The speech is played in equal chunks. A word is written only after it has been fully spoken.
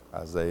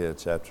Isaiah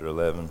chapter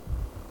 11,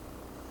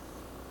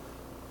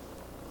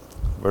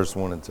 verse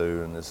 1 and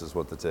 2, and this is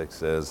what the text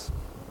says.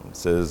 It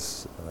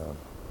says,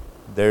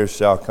 there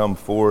shall come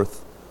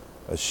forth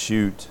a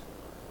shoot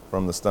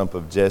from the stump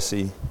of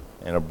Jesse,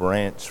 and a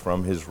branch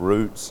from his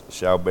roots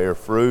shall bear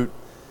fruit,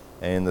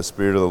 and the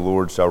Spirit of the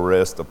Lord shall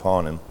rest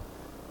upon him,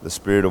 the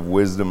Spirit of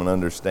wisdom and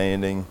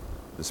understanding,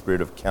 the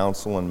Spirit of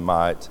counsel and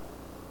might,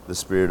 the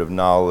Spirit of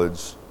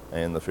knowledge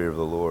and the fear of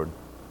the Lord.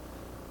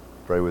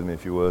 Pray with me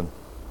if you would.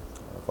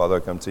 Father, I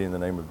come to you in the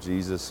name of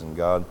Jesus, and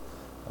God,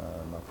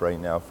 I pray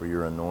now for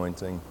your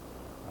anointing.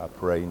 I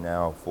pray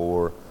now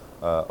for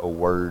a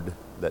word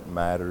that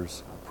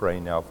matters. I pray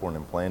now for an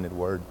implanted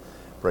word.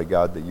 Pray,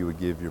 God, that you would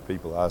give your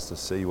people eyes to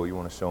see what you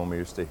want to show them,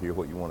 ears to hear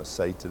what you want to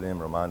say to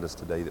them. Remind us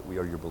today that we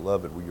are your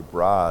beloved, we're your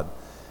bride.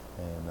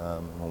 And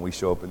when we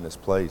show up in this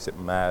place, it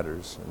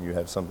matters, and you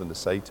have something to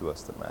say to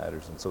us that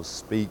matters. And so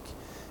speak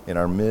in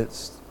our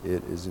midst.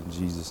 It is in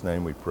Jesus'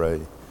 name we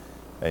pray.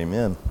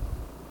 Amen.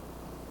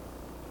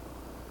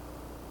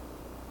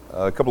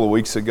 A couple of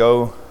weeks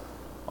ago,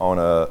 on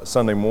a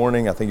Sunday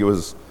morning, I think it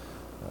was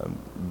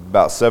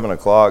about 7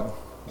 o'clock,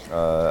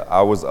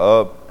 I was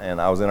up and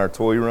I was in our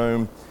toy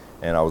room,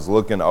 and I was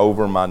looking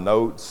over my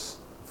notes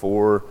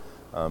for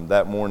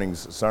that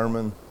morning's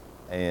sermon,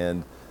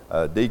 and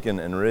Deacon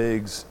and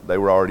Riggs, they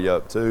were already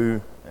up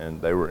too, and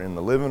they were in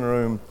the living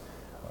room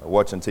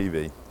watching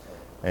TV.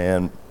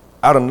 And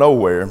out of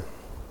nowhere,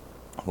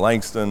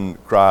 Langston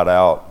cried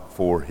out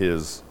for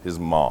his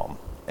mom.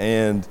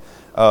 And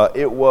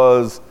it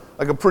was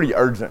like a pretty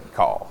urgent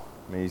call.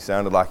 I mean, he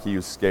sounded like he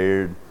was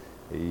scared.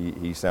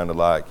 He sounded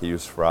like he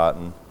was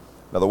frightened.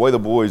 Now, the way the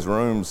boys'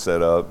 room's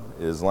set up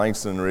is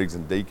Langston, Riggs,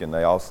 and Deacon,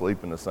 they all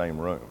sleep in the same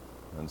room.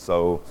 And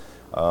so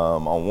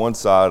on one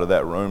side of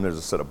that room, there's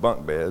a set of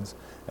bunk beds,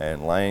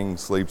 and Lang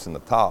sleeps in the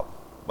top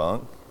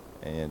bunk,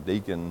 and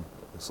Deacon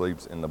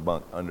sleeps in the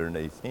bunk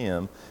underneath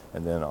him.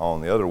 And then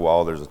on the other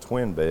wall, there's a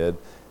twin bed,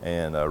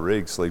 and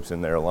Riggs sleeps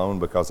in there alone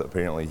because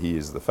apparently he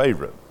is the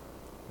favorite.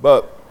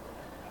 But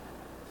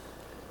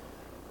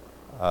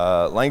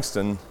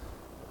Langston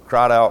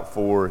cried out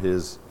for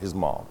his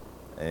mom,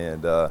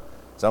 and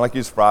sounded like he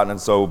was frightened. And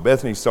so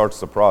Bethany starts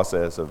the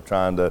process of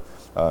trying to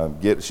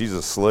she's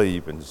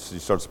asleep, and she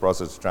starts the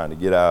process of trying to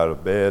get out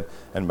of bed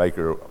and make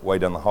her way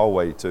down the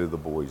hallway to the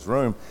boys'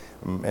 room.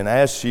 And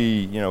as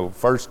she,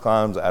 first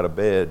climbs out of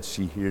bed,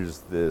 she hears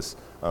this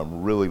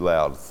really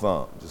loud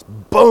thump, just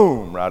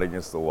boom, right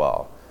against the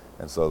wall.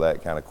 And so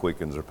that kind of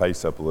quickens her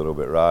pace up a little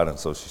bit, right? And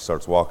so she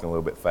starts walking a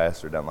little bit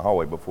faster down the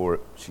hallway before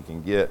she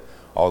can get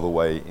all the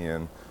way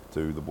in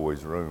to the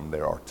boys' room.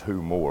 There are two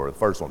more. The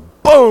first one,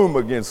 boom,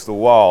 against the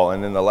wall,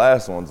 and then the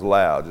last one's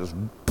loud, just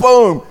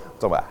boom. I'm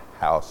talking about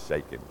house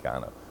shaking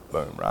kind of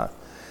boom, right?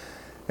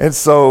 And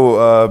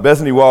so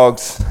Bethany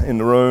walks in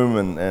the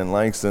room, and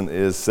Langston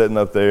is sitting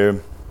up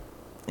there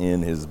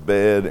in his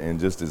bed in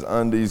just his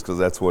undies, because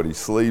that's what he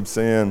sleeps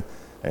in.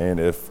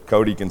 And if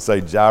Cody can say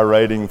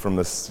gyrating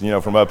from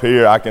from up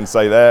here, I can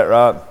say that,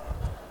 right?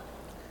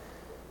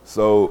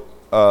 So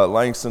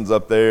Langston's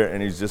up there,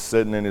 and he's just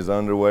sitting in his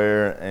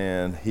underwear,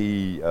 and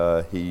he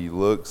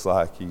looks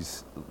like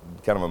he's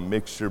kind of a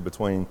mixture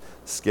between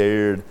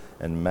scared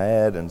and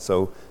mad. And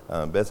so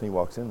Bethany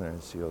walks in there,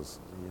 and she goes,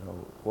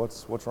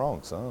 what's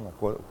wrong, son?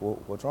 Like,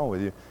 what's wrong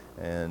with you?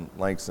 And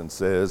Langston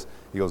says,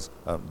 he goes,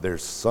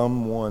 there's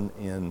someone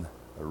in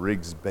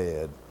Riggs'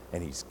 bed,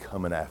 and he's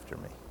coming after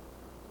me.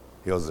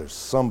 He goes, there's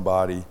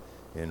somebody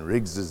in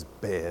Riggs'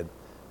 bed,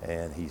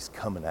 and he's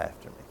coming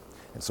after me.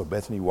 And so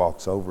Bethany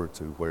walks over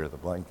to where the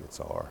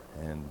blankets are,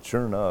 and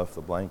sure enough,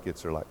 the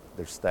blankets are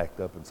they're stacked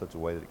up in such a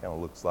way that it kind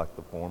of looks like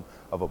the form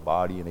of a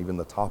body, and even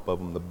the top of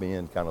them, the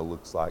bend kind of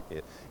looks like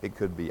it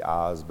could be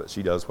eyes. But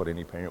she does what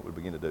any parent would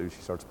begin to do.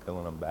 She starts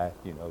peeling them back,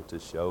 to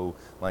show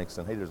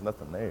Langston, hey, there's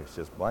nothing there, it's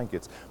just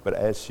blankets. But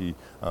as she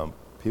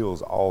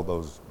peels all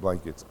those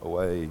blankets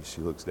away, she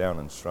looks down,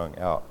 and strung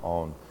out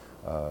on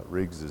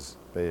Riggs'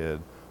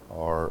 bed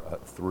are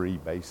 3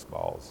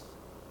 baseballs.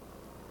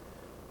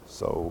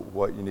 So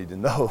what you need to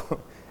know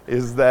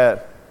is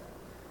that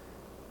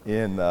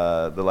in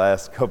the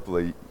last couple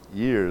of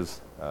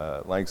years,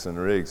 Langston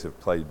and Riggs have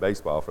played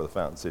baseball for the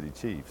Fountain City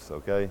Chiefs,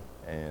 okay?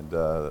 And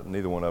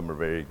neither one of them are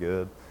very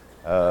good,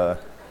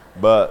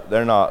 but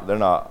they're not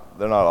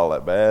all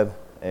that bad.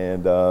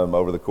 And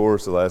over the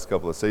course of the last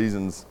couple of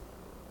seasons,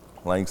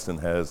 Langston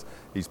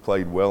he's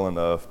played well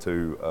enough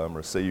to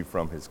receive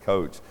from his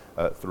coach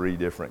 3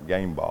 different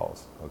game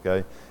balls,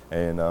 okay?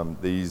 And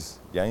these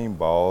game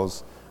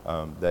balls,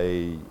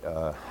 they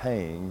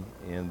hang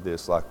in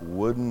this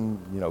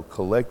wooden,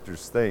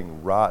 collector's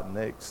thing right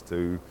next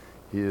to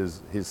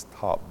his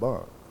top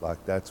bunk.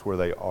 Like, that's where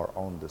they are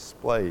on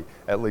display.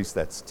 At least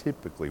that's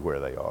typically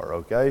where they are,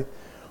 okay?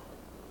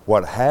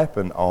 What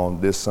happened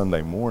on this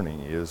Sunday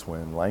morning is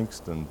when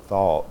Langston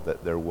thought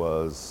that there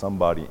was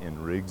somebody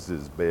in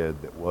Riggs'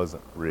 bed that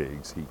wasn't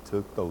Riggs, he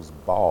took those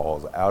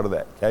balls out of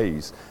that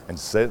case, and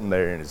sitting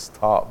there in his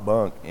top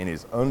bunk in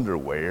his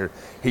underwear,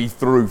 he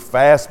threw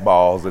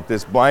fastballs at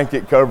this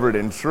blanket-covered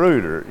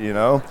intruder,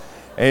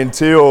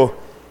 until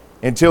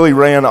until he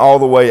ran all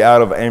the way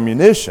out of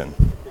ammunition.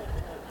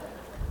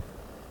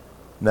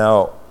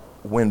 Now,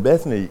 when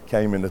Bethany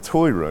came in the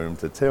toy room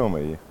to tell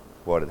me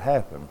what had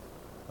happened,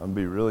 I'm going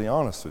to be really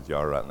honest with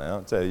y'all right now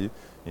and tell you,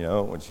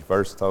 when she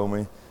first told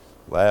me,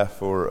 laughed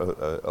for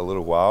a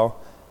little while,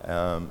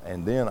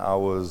 and then I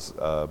was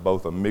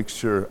both a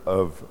mixture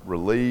of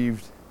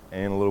relieved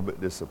and a little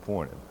bit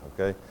disappointed,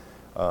 okay?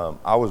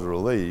 I was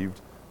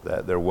relieved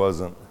that there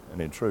wasn't an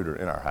intruder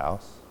in our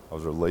house. I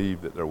was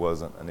relieved that there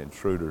wasn't an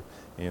intruder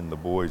in the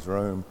boys'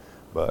 room,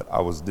 but I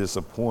was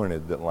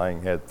disappointed that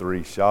Lang had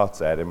 3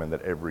 shots at him and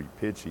that every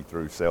pitch he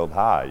threw sailed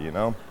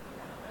high,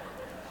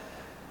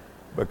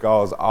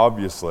 Because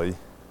obviously,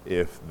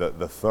 if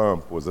the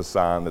thump was a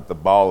sign that the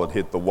ball had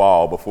hit the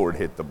wall before it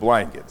hit the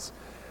blankets,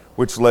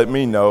 which let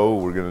me know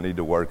we're going to need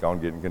to work on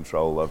getting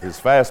control of his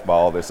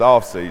fastball this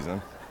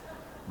offseason,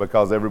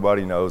 because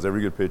everybody knows,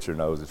 every good pitcher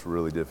knows it's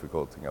really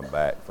difficult to come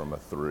back from a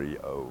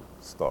 3-0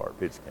 start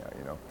pitch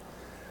count,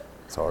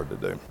 It's hard to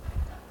do.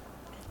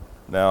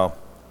 Now,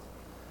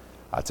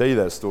 I tell you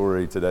that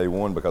story today,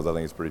 1, because I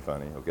think it's pretty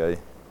funny, okay?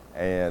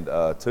 And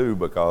 2,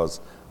 because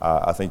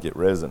I think it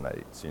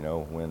resonates.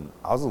 When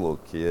I was a little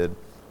kid,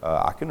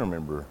 I can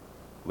remember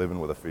living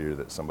with a fear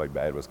that somebody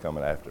bad was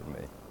coming after me.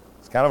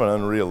 It's kind of an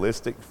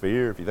unrealistic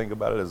fear if you think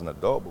about it as an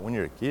adult, but when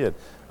you're a kid,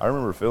 I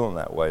remember feeling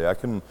that way. I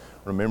can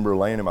remember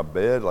laying in my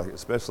bed, like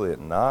especially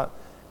at night,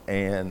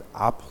 and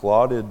I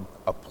plotted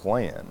a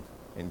plan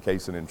in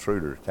case an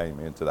intruder came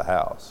into the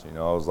house. I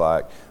was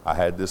like, I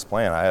had this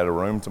plan. I had a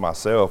room to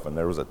myself, and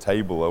there was a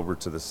table over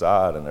to the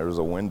side, and there was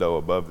a window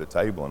above the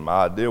table. And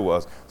my idea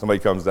was, somebody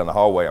comes down the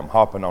hallway, I'm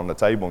hopping on the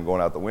table and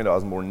going out the window. I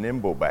was more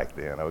nimble back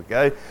then,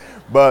 okay?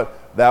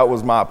 But that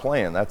was my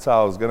plan. That's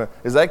how I was gonna.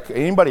 Is that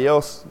anybody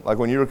else? Like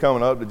when you were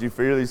coming up, did you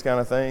fear these kind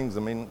of things? I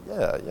mean,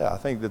 yeah. I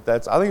think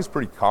it's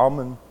pretty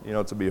common,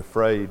 to be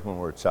afraid when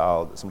we're a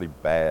child that somebody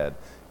bad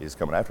is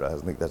coming after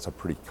us. I think that's a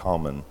pretty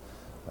common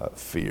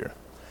fear.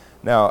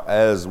 Now,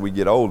 as we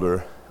get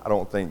older, I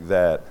don't think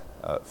that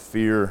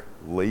fear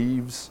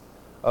leaves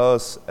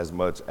us as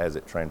much as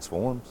it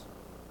transforms,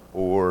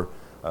 or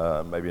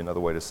maybe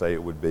another way to say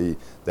it would be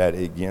that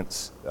it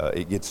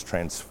gets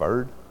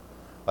transferred.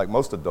 Like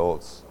most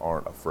adults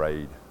aren't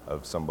afraid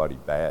of somebody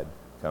bad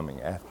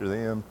coming after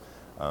them,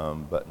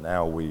 but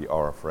now we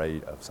are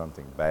afraid of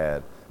something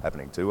bad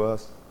happening to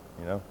us.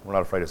 We're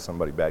not afraid of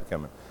somebody bad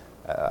coming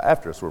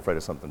after us. We're afraid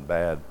of something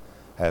bad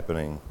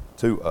happening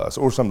to us,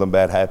 or something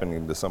bad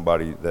happening to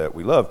somebody that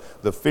we love.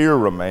 The fear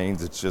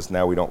remains. It's just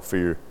now we don't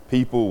fear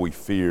people, we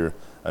fear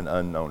an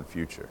unknown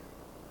future.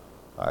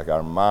 Like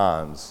our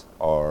minds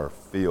are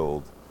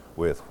filled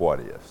with what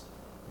ifs.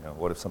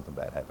 What if something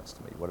bad happens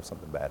to me? What if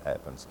something bad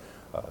happens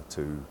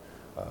to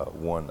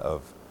one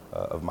of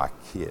my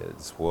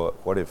kids?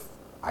 What if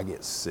I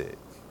get sick?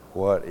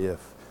 What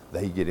if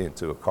they get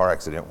into a car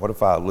accident? What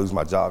if I lose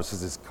my job? It's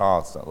just this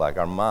constant, like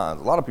our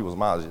minds, a lot of people's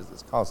minds, just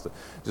this constant,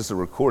 just a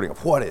recording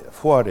of what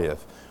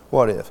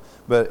if.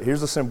 But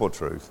here's a simple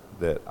truth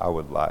that I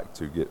would like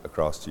to get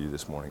across to you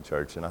this morning,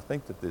 church, and I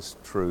think that this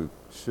truth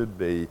should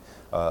be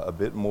a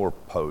bit more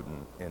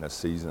potent in a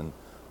season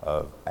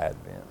of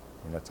Advent,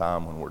 in a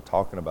time when we're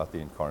talking about the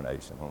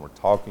incarnation, when we're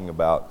talking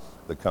about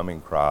the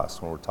coming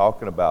Christ, when we're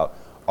talking about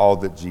all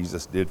that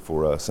Jesus did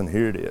for us. And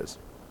here it is.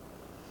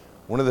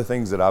 One of the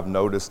things that I've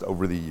noticed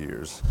over the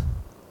years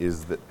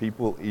is that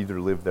people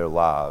either live their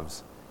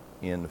lives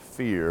in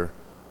fear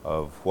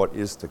of what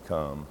is to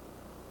come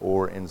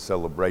or in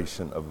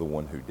celebration of the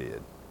one who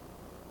did.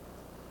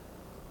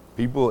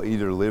 People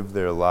either live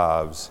their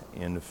lives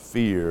in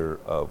fear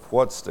of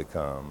what's to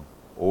come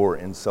or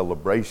in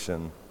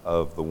celebration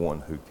of the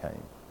one who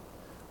came.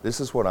 This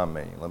is what I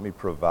mean. Let me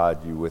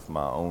provide you with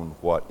my own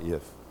what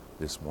if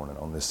this morning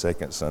on this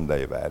second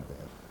Sunday of Advent.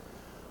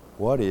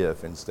 What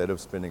if, instead of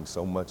spending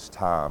so much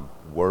time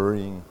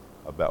worrying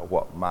about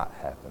what might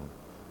happen,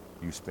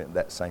 you spent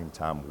that same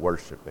time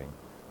worshiping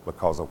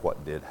because of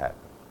what did happen?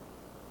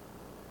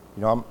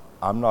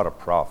 I'm not a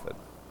prophet.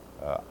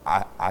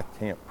 I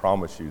can't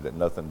promise you that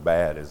nothing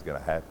bad is going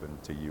to happen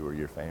to you or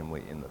your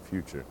family in the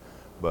future.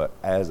 But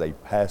as a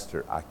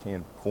pastor, I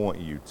can point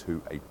you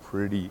to a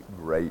pretty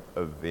great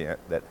event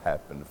that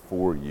happened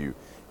for you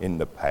in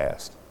the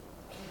past.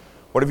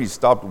 What if you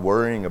stopped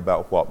worrying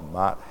about what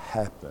might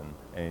happen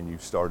and you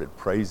started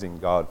praising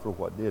God for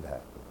what did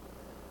happen?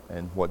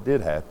 And what did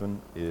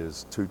happen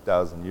is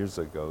 2,000 years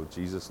ago,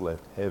 Jesus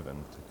left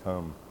heaven to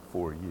come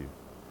for you.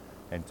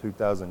 And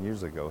 2,000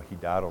 years ago, he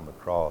died on the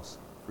cross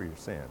for your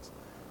sins.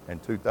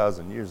 And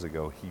 2,000 years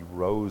ago, he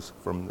rose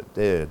from the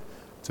dead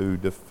to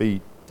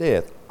defeat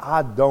death.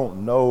 I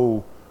don't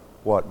know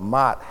what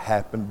might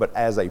happen, but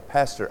as a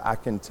pastor, I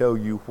can tell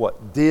you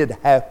what did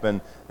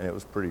happen, and it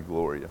was pretty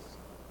glorious.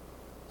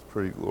 It's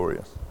pretty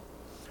glorious.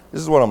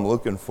 This is what I'm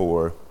looking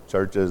for,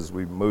 church, as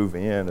we move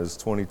in, as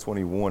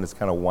 2021 is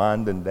kind of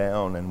winding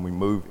down and we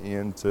move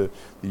into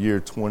the year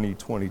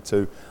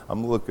 2022.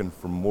 I'm looking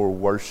for more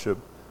worship,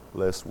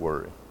 less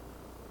worry.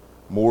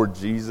 More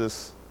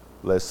Jesus,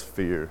 less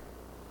fear.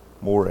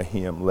 More of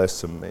him,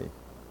 less of me.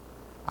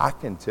 I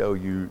can tell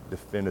you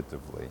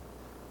definitively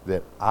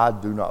that I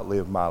do not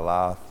live my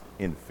life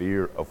in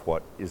fear of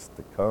what is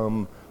to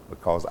come,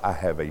 because I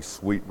have a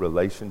sweet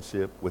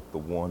relationship with the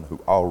one who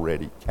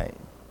already came.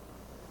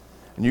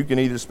 And you can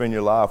either spend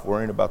your life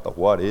worrying about the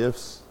what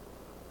ifs,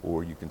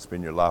 or you can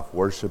spend your life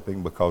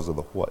worshiping because of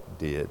the what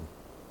did.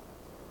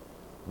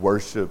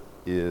 Worship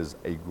is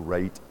a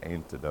great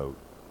antidote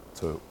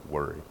to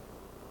worry.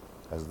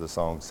 As the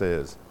song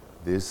says,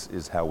 this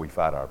is how we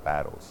fight our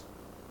battles,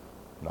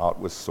 not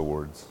with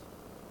swords,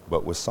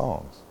 but with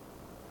songs.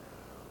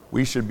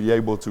 We should be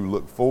able to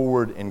look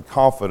forward in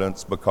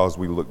confidence because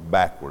we look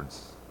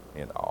backwards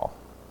in awe.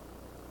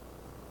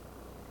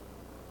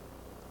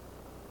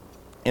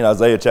 In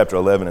Isaiah chapter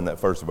 11, in that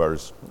first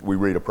verse, we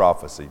read a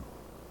prophecy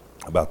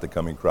about the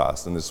coming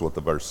Christ, and this is what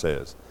the verse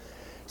says.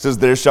 It says,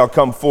 there shall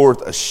come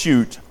forth a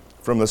shoot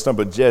from the stump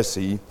of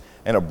Jesse,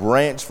 and a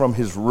branch from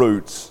his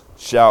roots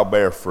shall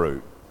bear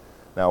fruit.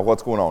 Now,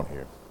 what's going on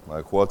here?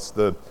 Like,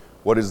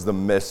 what is the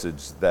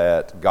message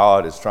that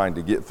God is trying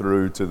to get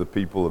through to the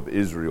people of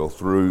Israel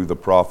through the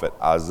prophet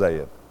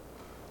Isaiah?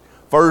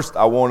 First,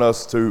 I want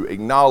us to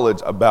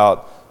acknowledge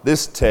about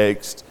this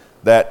text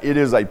that it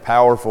is a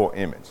powerful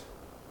image.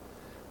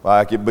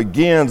 Like, it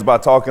begins by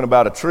talking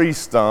about a tree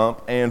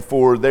stump, and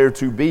for there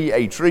to be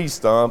a tree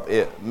stump,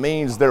 it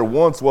means there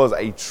once was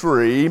a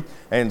tree,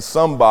 and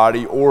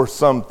somebody or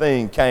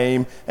something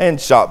came and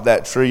chopped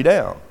that tree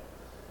down.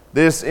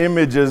 This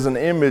image is an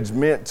image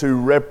meant to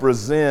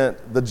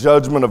represent the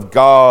judgment of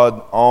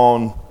God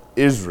on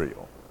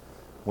Israel.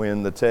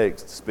 When the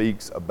text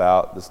speaks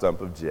about the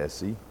stump of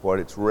Jesse, what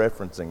it's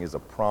referencing is a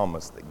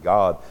promise that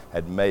God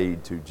had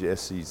made to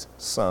Jesse's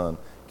son,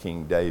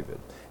 King David.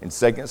 In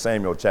 2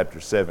 Samuel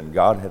chapter 7,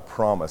 God had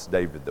promised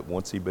David that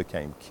once he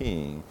became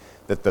king,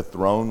 that the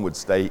throne would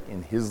stay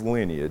in his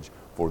lineage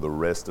for the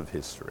rest of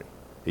history.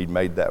 He'd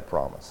made that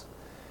promise.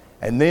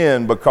 And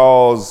then,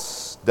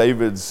 because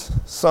David's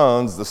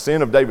sons, the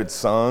sin of David's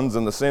sons,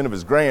 and the sin of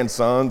his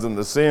grandsons, and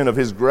the sin of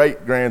his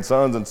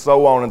great-grandsons, and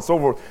so on and so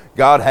forth,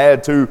 God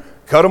had to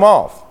cut them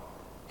off.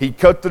 He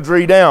cut the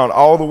tree down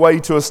all the way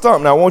to a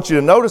stump. Now, I want you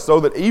to notice, though,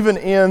 that even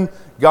in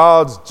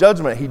God's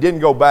judgment, he didn't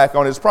go back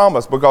on his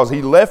promise, because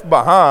he left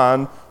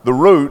behind the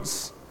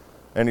roots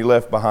and he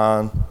left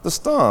behind the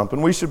stump.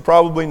 And we should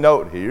probably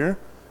note here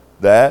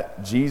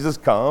that Jesus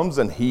comes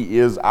and he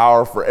is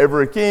our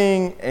forever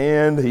king,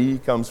 and he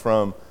comes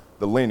from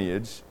the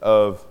lineage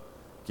of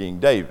King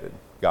David.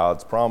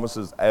 God's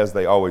promises, as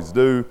they always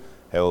do,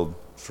 held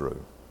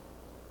true.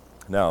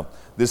 Now,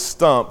 this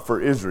stump for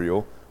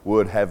Israel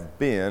would have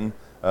been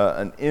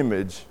an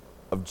image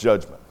of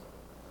judgment,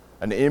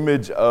 an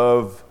image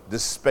of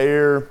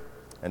despair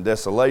and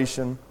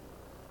desolation,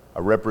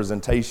 a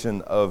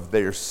representation of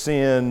their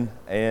sin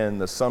and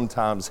the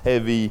sometimes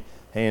heavy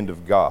hand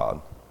of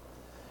God.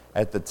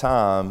 At the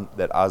time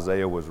that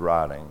Isaiah was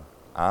writing,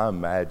 I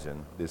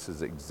imagine this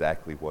is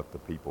exactly what the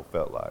people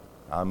felt like.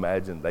 I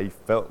imagine they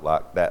felt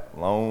like that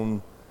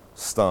lone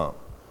stump,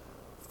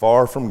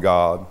 far from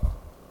God,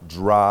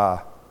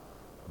 dry,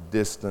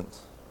 distant,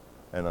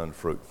 and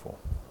unfruitful.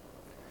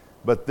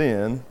 But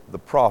then the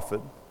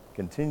prophet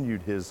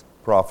continued his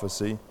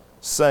prophecy,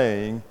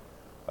 saying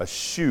a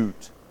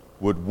shoot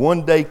would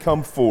one day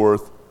come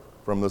forth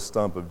from the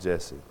stump of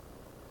Jesse.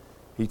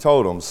 He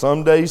told them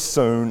someday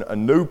soon a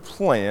new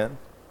plant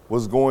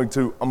was going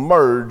to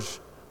emerge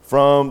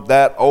from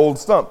that old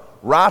stump.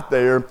 Right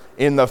there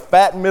in the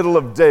fat middle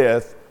of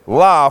death,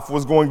 life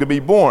was going to be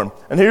born.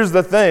 And here's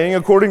the thing,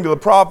 according to the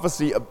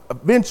prophecy,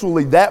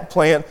 eventually that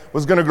plant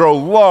was going to grow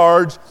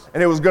large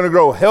and it was going to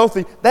grow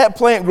healthy. That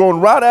plant growing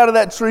right out of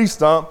that tree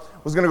stump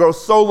was going to grow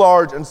so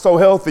large and so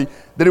healthy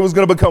that it was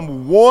going to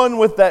become one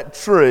with that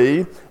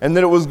tree, and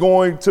that it was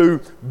going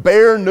to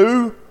bear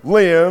new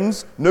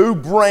limbs, new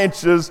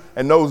branches,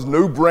 and those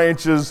new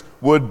branches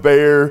would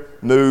bear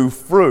new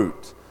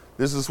fruit.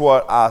 This is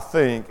what I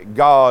think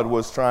God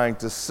was trying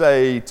to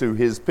say to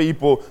his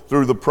people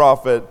through the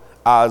prophet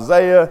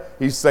Isaiah.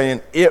 He's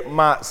saying, it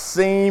might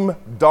seem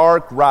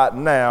dark right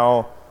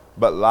now,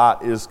 but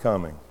light is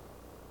coming.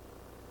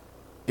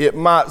 It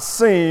might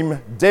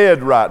seem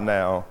dead right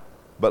now,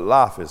 but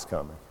life is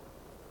coming.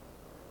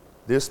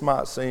 This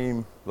might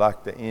seem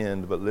like the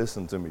end, but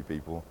listen to me,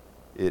 people.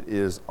 It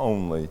is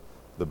only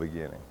the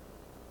beginning.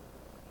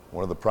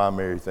 One of the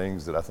primary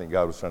things that I think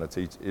God was trying to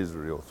teach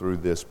Israel through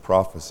this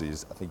prophecy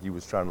is, I think he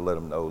was trying to let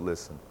them know,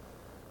 listen,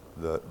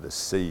 the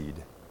seed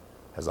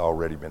has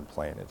already been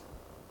planted.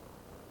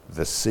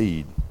 The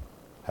seed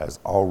has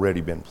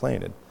already been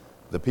planted.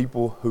 The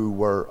people who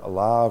were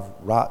alive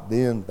right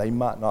then, they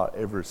might not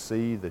ever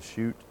see the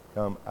shoot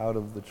come out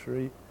of the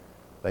tree.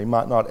 They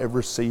might not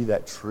ever see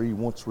that tree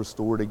once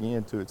restored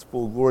again to its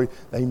full glory.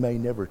 They may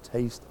never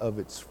taste of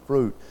its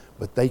fruit,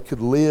 but they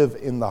could live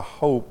in the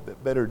hope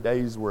that better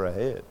days were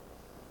ahead.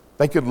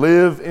 They could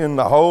live in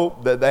the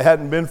hope that they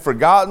hadn't been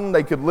forgotten.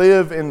 They could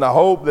live in the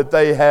hope that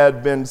they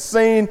had been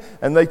seen,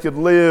 and they could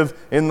live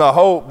in the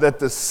hope that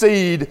the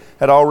seed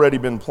had already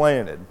been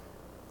planted.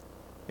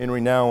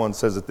 Henry Nouwen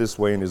says it this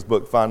way in his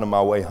book, Finding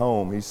My Way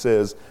Home. He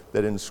says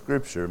that in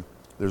Scripture,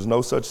 there's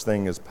no such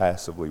thing as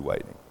passively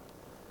waiting.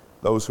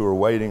 those who are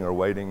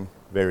waiting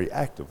very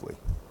actively.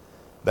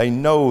 They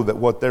know that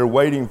what they're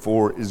waiting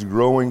for is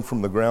growing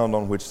from the ground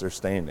on which they're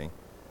standing.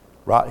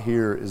 Right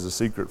here is a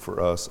secret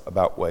for us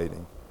about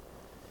waiting.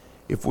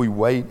 If we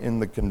wait in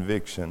the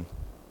conviction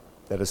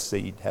that a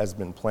seed has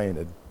been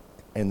planted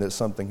and that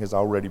something has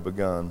already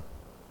begun,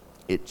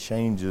 it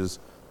changes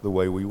the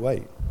way we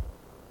wait.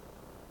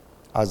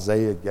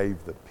 Isaiah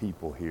gave the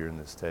people here in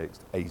this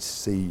text a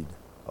seed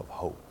of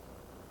hope.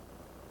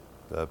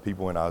 The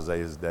people in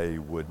Isaiah's day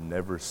would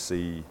never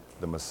see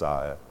the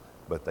Messiah,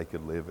 but they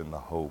could live in the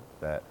hope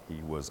that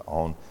he was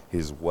on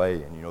his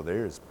way. And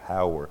there is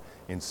power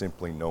in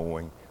simply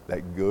knowing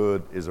that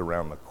good is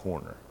around the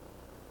corner,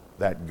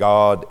 that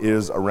God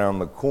is around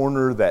the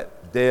corner,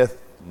 that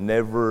death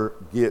never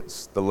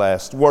gets the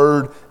last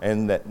word,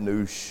 and that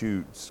new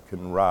shoots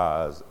can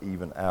rise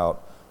even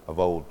out of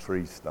old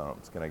tree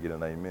stumps. Can I get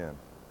an amen?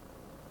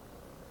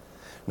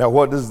 Now,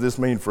 what does this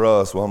mean for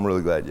us? Well, I'm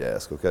really glad you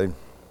asked, okay?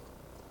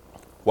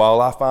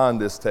 While I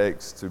find this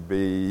text to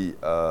be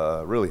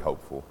really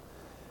hopeful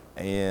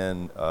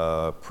and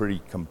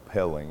pretty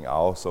compelling, I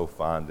also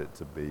find it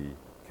to be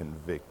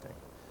convicting.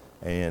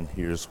 And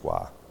here's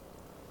why.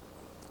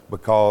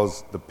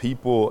 Because the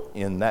people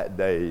in that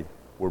day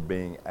were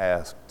being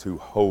asked to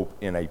hope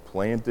in a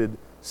planted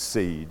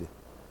seed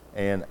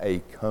and a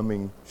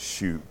coming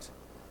shoot.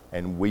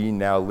 And we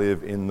now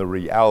live in the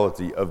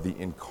reality of the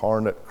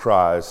incarnate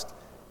Christ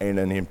and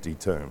an empty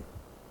tomb.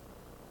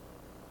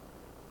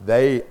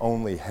 They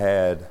only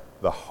had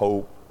the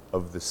hope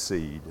of the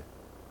seed.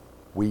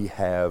 We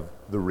have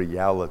the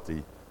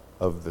reality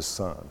of the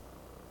Son.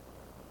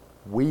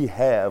 We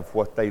have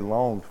what they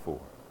longed for.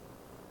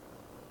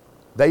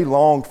 They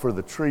longed for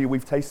the tree.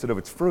 We've tasted of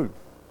its fruit.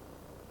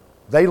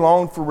 They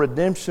longed for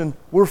redemption.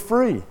 We're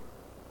free.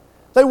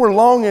 They were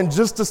longing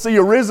just to see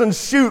a risen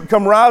shoot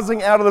come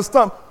rising out of the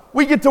stump.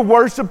 We get to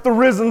worship the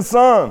risen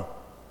Son.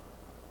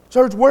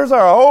 Church, where's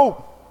our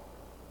hope?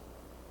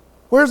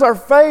 Where's our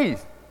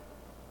faith?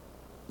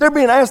 They're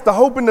being asked to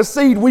hope in the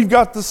seed. We've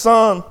got the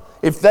Son.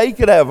 If they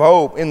could have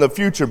hope in the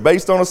future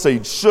based on a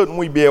seed, shouldn't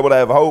we be able to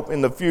have hope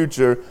in the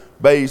future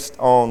based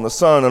on the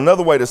Son?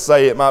 Another way to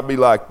say it might be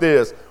like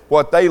this.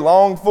 What they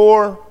longed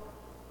for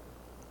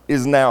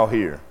is now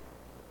here.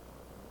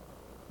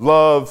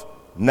 Love,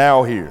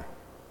 now here.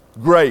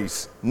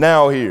 Grace,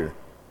 now here.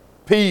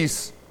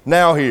 Peace,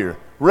 now here.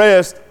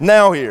 Rest,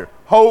 now here.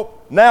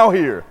 Hope, now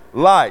here.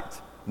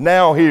 Light,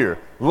 now here.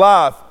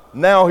 Life,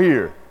 now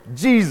here.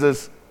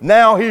 Jesus,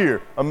 now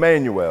here.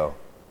 Emmanuel.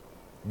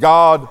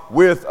 God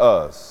with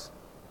us,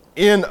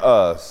 in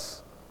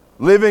us,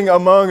 living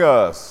among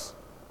us,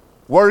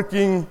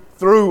 working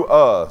through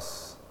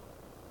us.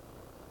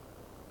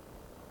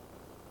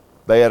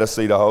 They had a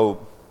seed of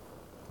hope.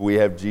 We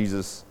have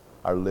Jesus,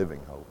 our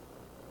living hope.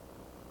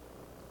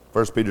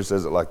 1 Peter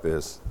says it like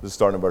this. This is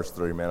starting in verse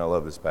 3. Man, I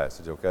love this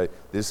passage, okay?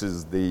 This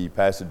is the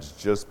passage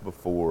just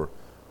before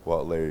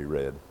what Larry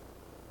read.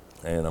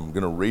 And I'm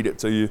going to read it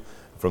to you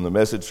from the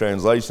Message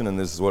translation, and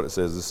this is what it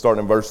says. It's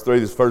starting in verse 3.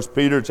 This is 1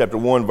 Peter chapter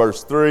 1,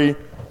 verse 3.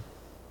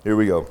 Here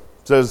we go.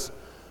 It says,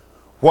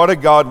 "What a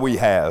God we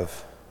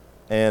have,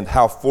 and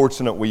how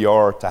fortunate we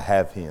are to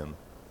have him,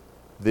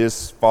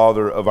 this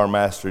Father of our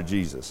Master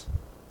Jesus.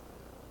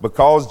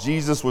 Because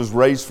Jesus was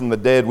raised from the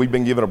dead, we've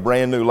been given a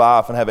brand new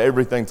life and have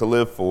everything to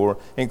live for,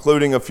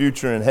 including a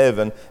future in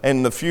heaven,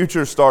 and the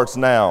future starts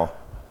now.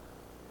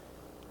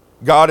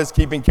 God is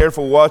keeping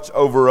careful watch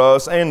over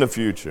us and the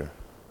future.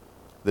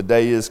 The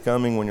day is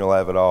coming when you'll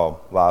have it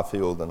all, life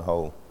healed and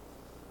whole.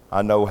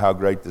 I know how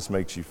great this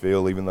makes you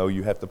feel, even though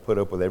you have to put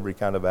up with every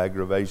kind of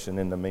aggravation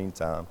in the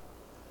meantime.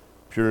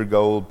 Pure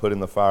gold put in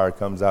the fire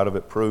comes out of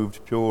it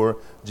proved pure.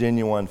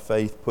 Genuine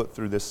faith put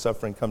through this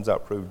suffering comes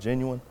out proved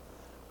genuine.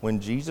 When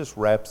Jesus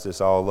wraps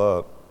this all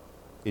up,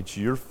 it's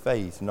your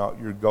faith, not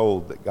your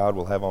gold, that God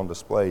will have on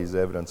display as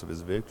evidence of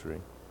his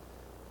victory.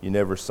 You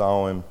never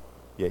saw him,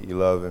 yet you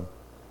love him.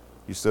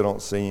 You still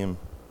don't see him,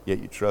 yet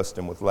you trust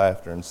him with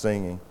laughter and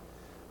singing.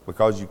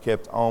 Because you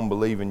kept on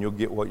believing, you'll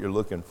get what you're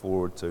looking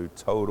forward to,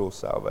 total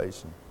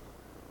salvation.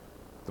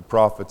 The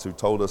prophets who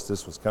told us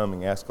this was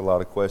coming asked a lot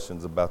of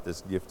questions about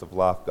this gift of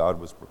life God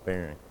was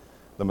preparing.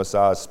 The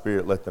Messiah's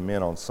Spirit let them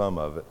in on some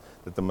of it,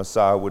 that the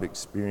Messiah would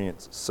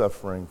experience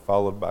suffering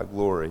followed by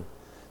glory.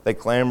 They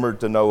clamored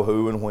to know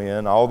who and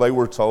when. All they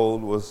were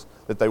told was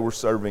that they were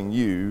serving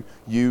you,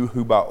 you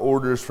who by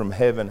orders from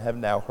heaven have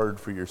now heard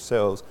for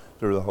yourselves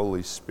through the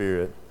Holy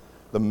Spirit.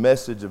 The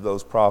message of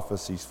those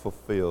prophecies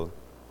fulfilled.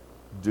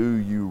 Do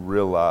you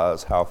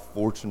realize how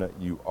fortunate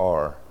you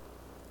are?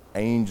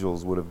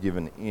 Angels would have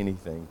given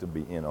anything to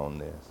be in on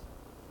this.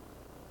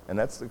 And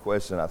that's the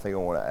question I think I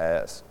want to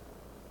ask.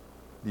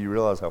 Do you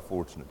realize how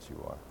fortunate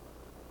you are?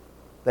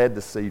 They had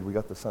the seed, we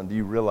got the Son. Do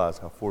you realize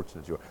how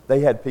fortunate you are? They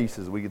had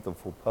pieces, we get the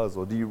full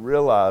puzzle. Do you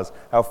realize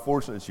how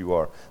fortunate you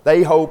are?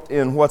 They hoped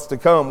in what's to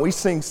come. We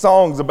sing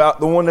songs about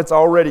the one that's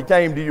already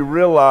came. Do you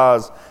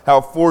realize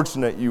how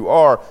fortunate you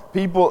are?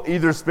 People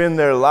either spend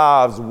their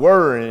lives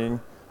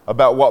worrying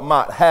about what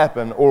might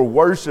happen or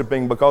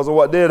worshiping because of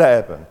what did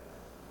happen.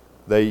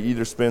 they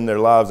either spend their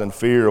lives in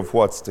fear of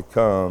what's to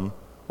come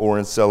or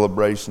in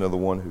celebration of the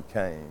one who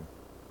came.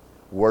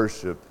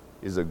 Worship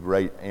is a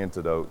great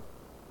antidote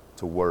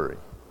to worry.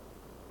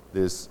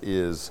 This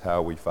is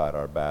how we fight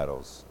our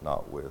battles,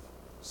 not with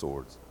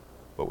swords,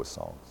 but with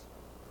songs.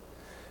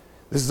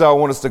 This is how I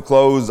want us to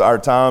close our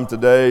time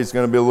today. It's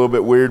going to be a little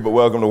bit weird, but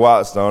welcome to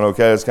Whitestone,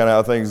 okay? That's kind of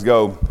how things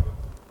go.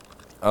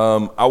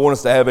 I want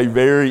us to have a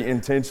very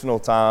intentional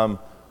time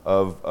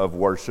of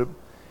worship.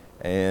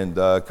 And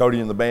Cody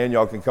and the band,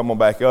 y'all can come on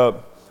back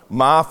up.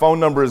 My phone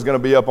number is going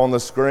to be up on the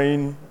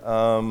screen.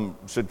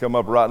 Should come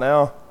up right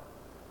now.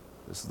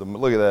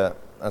 Look at that.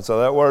 That's how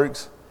that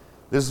works.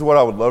 This is what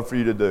I would love for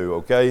you to do,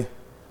 okay?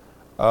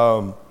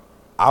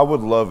 I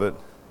would love it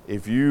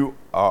if you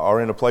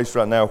are in a place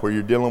right now where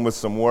you're dealing with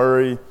some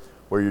worry,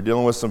 where you're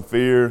dealing with some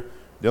fear,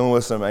 dealing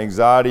with some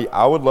anxiety.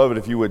 I would love it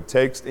if you would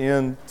text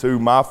in to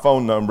my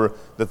phone number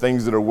the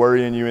things that are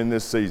worrying you in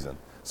this season.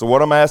 So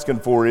what I'm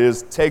asking for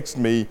is text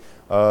me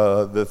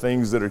the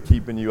things that are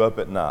keeping you up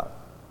at night,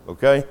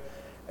 okay?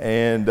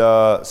 And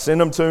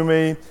send them to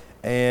me,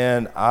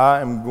 and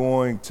I am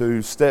going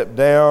to step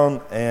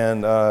down,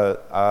 and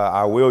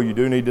I will. You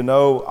do need to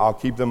know, I'll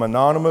keep them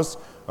anonymous,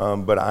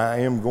 but I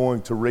am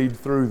going to read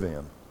through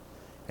them.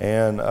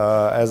 And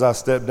as I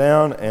step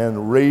down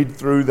and read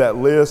through that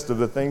list of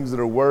the things that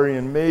are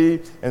worrying me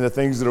and the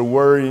things that are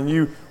worrying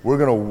you, we're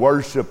going to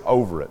worship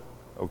over it,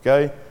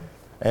 okay?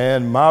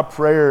 And my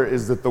prayer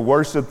is that the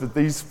worship that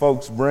these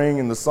folks bring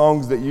and the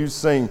songs that you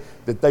sing,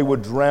 that they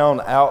would drown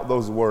out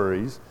those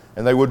worries,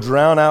 and they would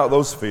drown out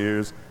those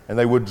fears, and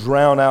they would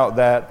drown out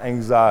that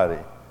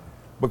anxiety.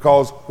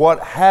 Because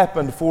what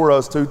happened for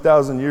us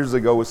 2,000 years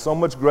ago is so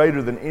much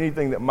greater than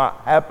anything that might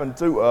happen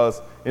to us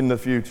in the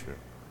future.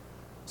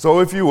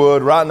 So if you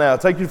would, right now,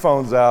 take your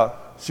phones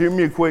out, shoot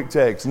me a quick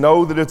text.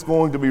 Know that it's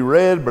going to be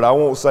read, but I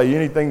won't say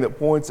anything that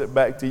points it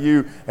back to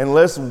you. And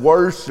let's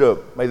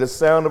worship. May the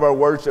sound of our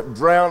worship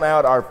drown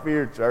out our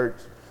fear, church.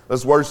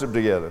 Let's worship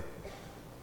together.